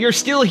video, you're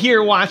still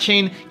here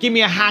watching, give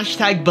me a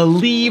hashtag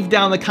believe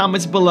down in the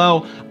comments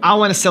below. I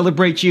wanna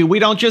celebrate you. We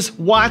don't just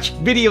watch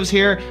videos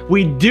here,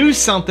 we do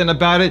something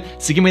about it.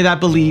 So give me that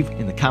believe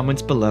in the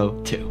comments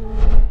below too.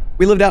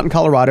 We lived out in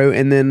Colorado,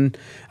 and then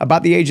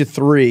about the age of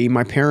 3,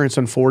 my parents,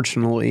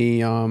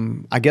 unfortunately,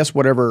 I guess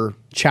whatever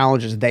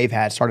challenges they've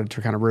had started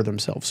to kind of rear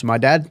themselves. So my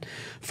dad,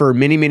 for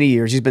many, many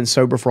years, he's been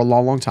sober for a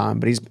long, long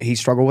time, but he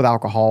struggled with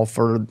alcohol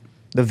for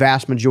the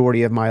vast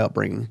majority of my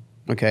upbringing.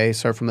 Okay,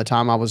 so from the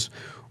time I was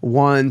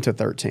 1 to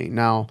 13.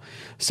 Now,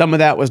 some of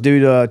that was due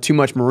to too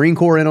much Marine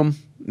Corps in him.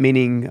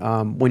 Meaning,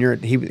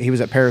 he was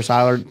at Parris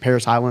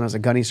Island as a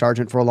gunny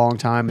sergeant for a long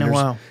time.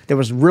 And there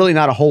was really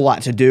not a whole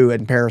lot to do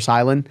in Parris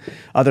Island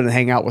other than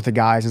hang out with the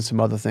guys and some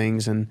other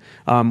things. And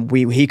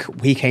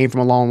he came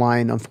from a long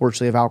line,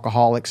 unfortunately, of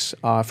alcoholics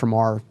from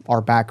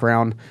our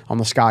background on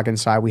the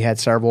Scoggins side. We had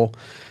several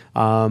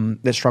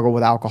that struggled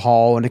with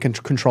alcohol and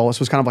to control us.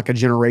 It was kind of like a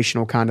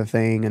generational kind of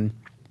thing. And,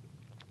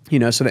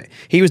 so that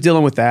he was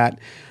dealing with that.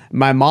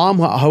 My mom,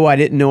 who I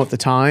didn't know at the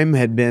time,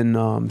 had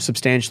been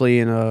substantially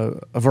in a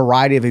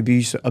variety of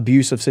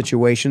abusive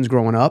situations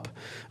growing up,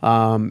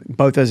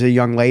 both as a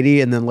young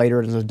lady and then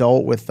later as an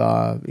adult with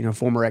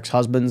former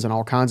ex-husbands and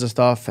all kinds of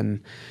stuff,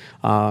 and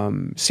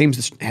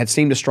had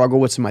seemed to struggle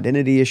with some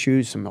identity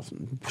issues, some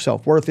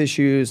self-worth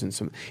issues, and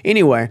some.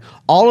 Anyway,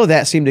 all of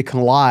that seemed to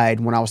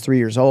collide when I was 3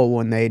 years old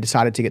when they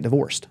decided to get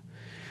divorced,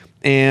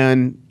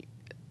 and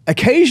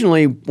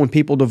occasionally when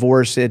people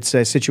divorce, it's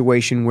a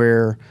situation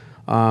where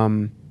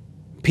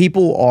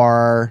people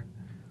are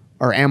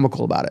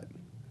amicable about it.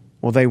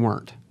 Well, they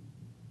weren't,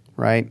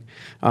 right?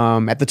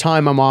 At the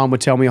time, my mom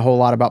would tell me a whole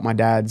lot about my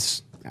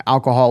dad's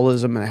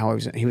alcoholism and how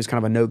he was kind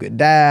of a no good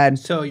dad.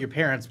 So your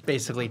parents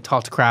basically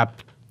talked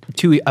crap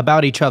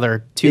about each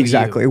other to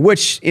exactly. you.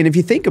 And if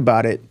you think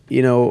about it,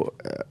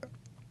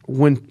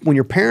 when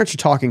your parents are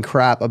talking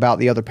crap about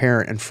the other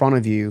parent in front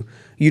of you,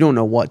 you don't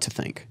know what to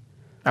think.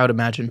 I would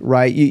imagine.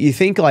 Right? You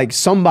think like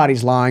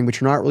somebody's lying,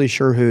 but you're not really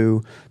sure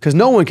who, because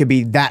no one could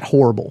be that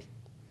horrible.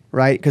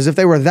 Right? Because if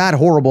they were that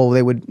horrible,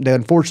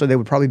 unfortunately they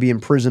would probably be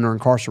in prison or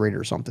incarcerated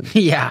or something.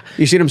 Yeah.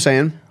 You see what I'm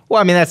saying? Well,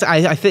 I mean,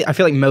 I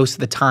feel like most of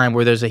the time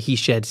where there's a he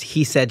said,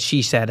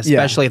 she said,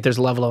 especially if there's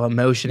a level of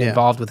emotion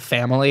involved with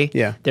family,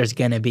 there's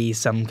going to be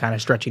some kind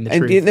of stretching the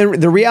truth.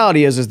 And the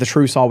reality is the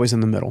truth's always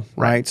in the middle,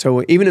 right?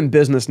 So even in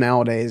business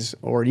nowadays,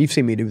 or you've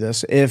seen me do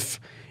this,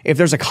 if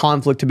there's a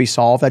conflict to be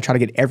solved, I try to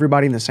get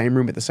everybody in the same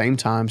room at the same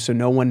time so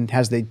no one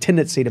has the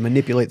tendency to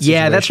manipulate the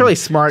situation. Yeah, that's really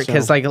smart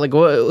because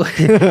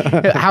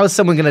how is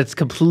someone going to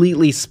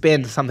completely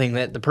spin something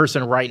that the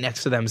person right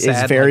next to them said?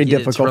 It's very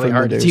difficult for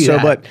them to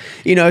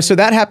do. So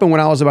that happened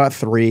when I was about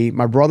 3.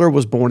 My brother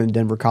was born in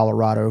Denver,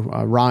 Colorado,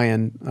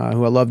 Ryan,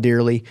 who I love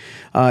dearly.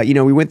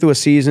 We went through a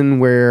season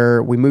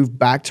where we moved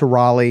back to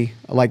Raleigh.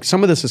 Like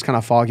some of this is kind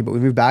of foggy, but we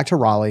moved back to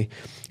Raleigh.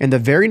 And the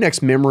very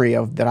next memory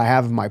that I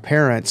have of my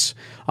parents,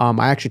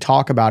 I actually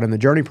talk about in the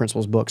Journey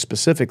Principles book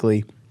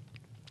specifically,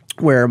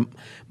 where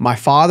my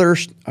father,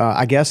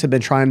 I guess, had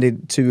been trying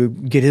to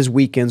get his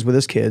weekends with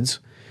his kids.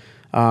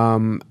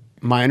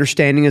 My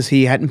understanding is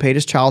he hadn't paid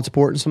his child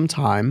support in some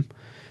time,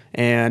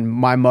 and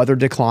my mother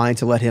declined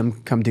to let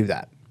him come do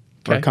that,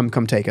 or come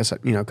take us,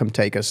 come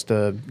take us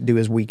to do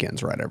his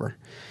weekends or whatever.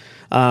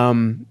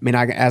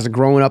 As a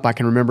growing up, I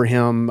can remember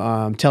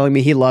him telling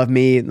me he loved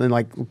me and then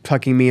like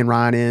tucking me and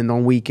Ryan in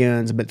on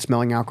weekends, but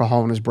smelling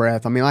alcohol in his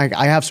breath. I mean,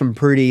 I have some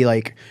pretty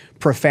like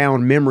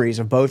profound memories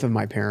of both of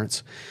my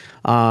parents.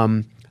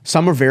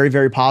 Some are very,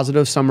 very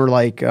positive. Some are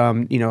like,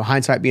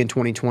 hindsight being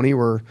 20/20,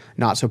 were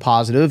not so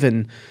positive.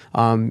 And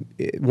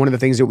one of the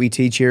things that we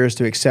teach here is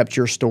to accept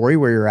your story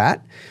where you're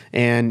at.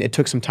 And it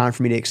took some time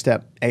for me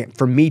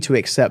to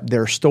accept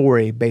their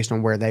story based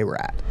on where they were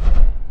at.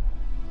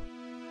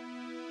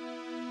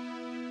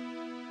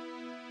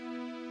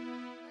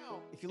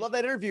 If you love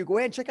that interview, go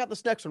ahead and check out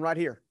this next one right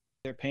here.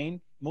 Their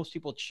pain, most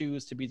people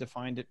choose to be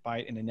defined by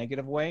it in a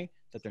negative way,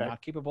 that they're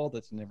not capable,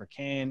 that they never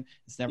can,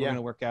 it's never going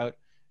to work out.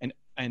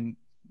 And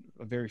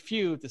very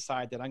few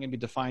decide that I'm going to be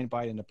defined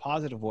by it in a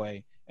positive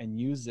way and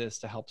use this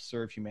to help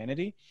serve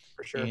humanity.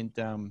 For sure. And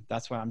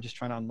that's why I'm just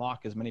trying to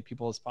unlock as many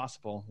people as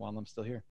possible while I'm still here.